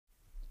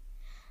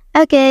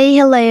Okay,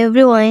 hello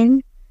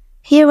everyone.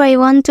 Here I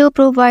want to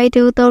provide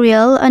a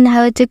tutorial on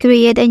how to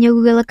create a new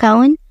Google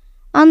account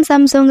on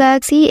Samsung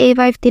Galaxy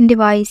A15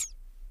 device.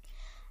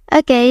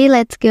 Okay,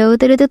 let's go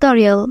to the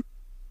tutorial.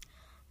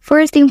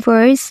 First thing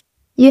first,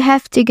 you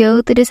have to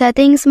go to the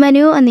settings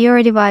menu on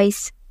your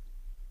device.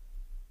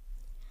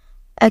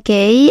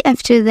 Okay,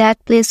 after that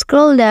please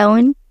scroll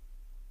down.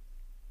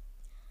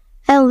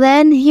 And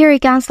then here you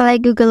can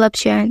select Google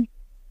option.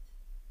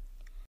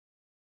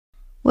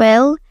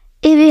 Well,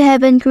 if you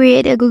haven't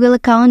created a Google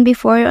account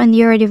before on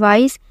your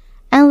device,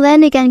 and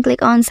then you can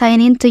click on sign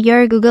in to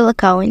your Google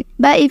account.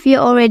 But if you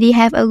already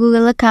have a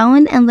Google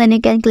account, and then you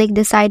can click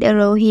the side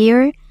arrow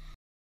here,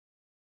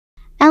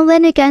 and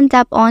then you can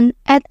tap on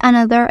add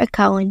another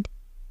account.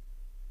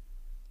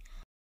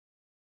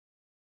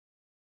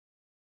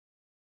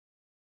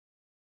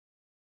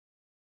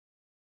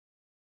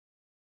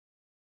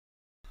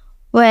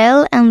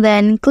 Well, and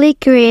then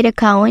click create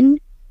account.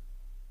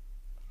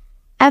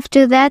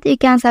 After that,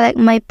 you can select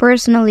my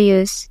personal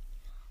use.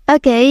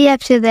 Okay,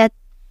 after that,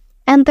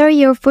 enter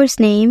your first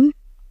name.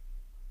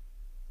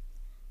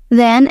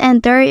 Then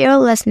enter your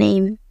last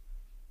name.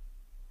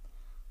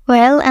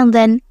 Well, and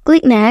then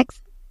click next.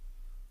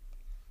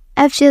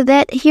 After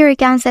that, here you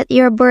can set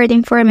your birth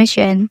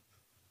information.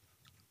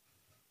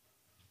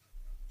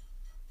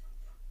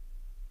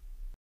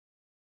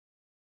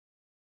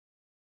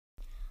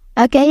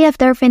 Okay,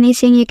 after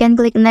finishing, you can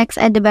click next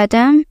at the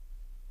bottom.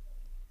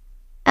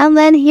 And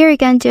then here you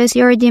can choose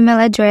your Gmail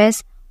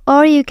address,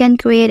 or you can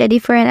create a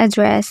different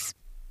address.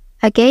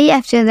 Okay,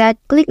 after that,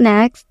 click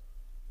next.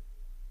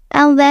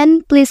 And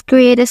then please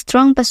create a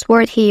strong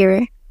password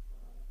here.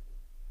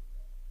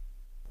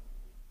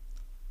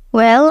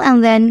 Well,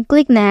 and then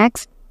click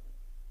next.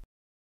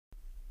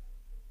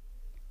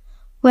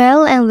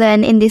 Well, and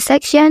then in this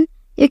section,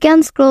 you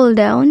can scroll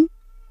down.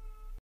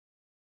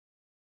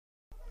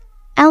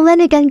 And then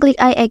you can click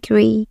I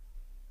agree.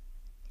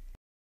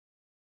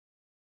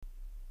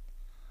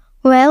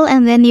 Well,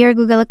 and then your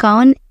Google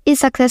account is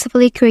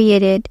successfully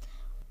created.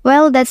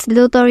 Well, that's the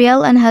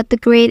tutorial on how to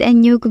create a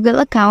new Google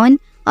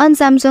account on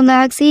Samsung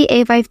Galaxy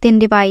A15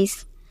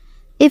 device.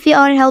 If you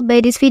are helped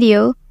by this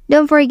video,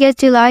 don't forget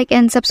to like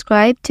and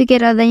subscribe to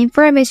get other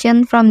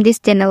information from this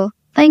channel.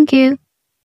 Thank you.